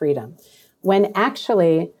academic freedom. When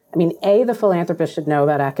actually, the philanthropist should know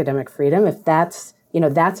about academic freedom if that's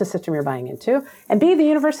a system you're buying into. And B, the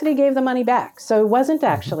university gave the money back. So it wasn't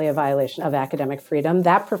actually a violation of academic freedom.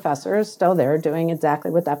 That professor is still there doing exactly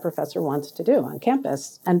what that professor wants to do on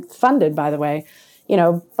campus and funded, by the way,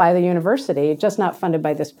 by the university, just not funded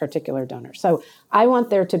by this particular donor. So I want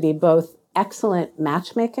there to be both excellent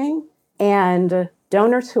matchmaking and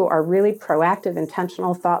donors who are really proactive,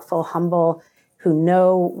 intentional, thoughtful, humble, who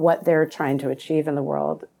know what they're trying to achieve in the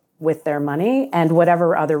world with their money and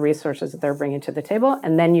whatever other resources that they're bringing to the table.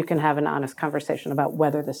 And then you can have an honest conversation about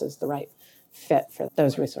whether this is the right fit for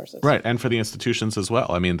those resources. Right. And for the institutions as well.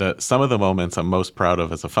 I mean, some of the moments I'm most proud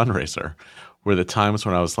of as a fundraiser were the times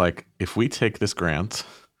when I was like, if we take this grant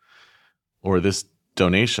or this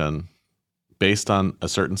donation based on a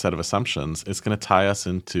certain set of assumptions, it's going to tie us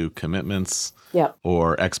into commitments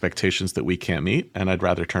or expectations that we can't meet, and I'd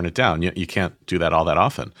rather turn it down. You can't do that all that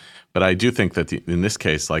often. But I do think that in this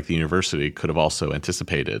case, like, the university could have also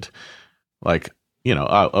anticipated, like,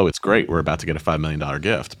 it's great, we're about to get a $5 million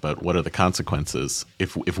gift, but what are the consequences?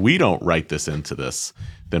 If we don't write this into this,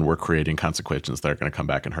 then we're creating consequences that are going to come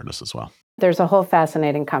back and hurt us as well. There's a whole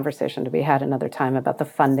fascinating conversation to be had another time about the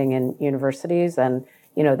funding in universities and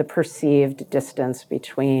the perceived distance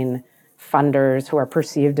between funders who are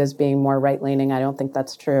perceived as being more right-leaning. I don't think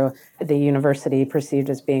that's true. The university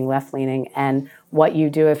perceived as being left-leaning, and what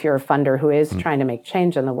you do if you're a funder who is trying to make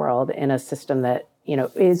change in the world in a system that,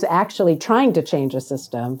 is actually trying to change a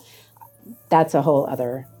system. That's a whole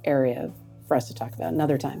other area for us to talk about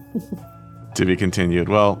another time. To be continued.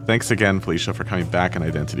 Well, thanks again, Felicia, for coming back on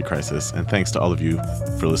Identity Crisis, and thanks to all of you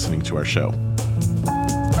for listening to our show.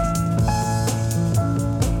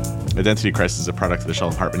 Identity Crisis is a product of the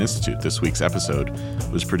Shalom Hartman Institute. This week's episode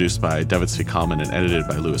was produced by David Zvi Kalman and edited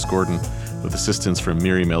by Lewis Gordon, with assistance from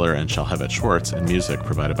Miri Miller and Shalhevet Schwartz, and music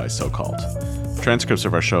provided by So-Called. Transcripts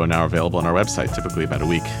of our show are now available on our website, typically about a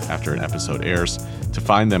week after an episode airs. To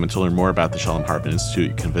find them and to learn more about the Shalom Hartman Institute,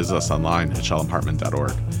 you can visit us online at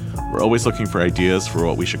shalomhartman.org. We're always looking for ideas for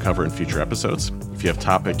what we should cover in future episodes. If you have a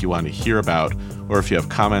topic you want to hear about, or if you have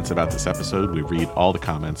comments about this episode, we read all the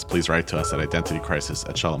comments. Please write to us at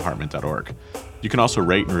identitycrisis@shalomhartman.org. You can also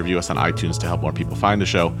rate and review us on iTunes to help more people find the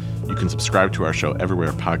show. You can subscribe to our show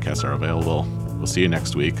everywhere podcasts are available. We'll see you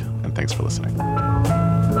next week, and thanks for listening.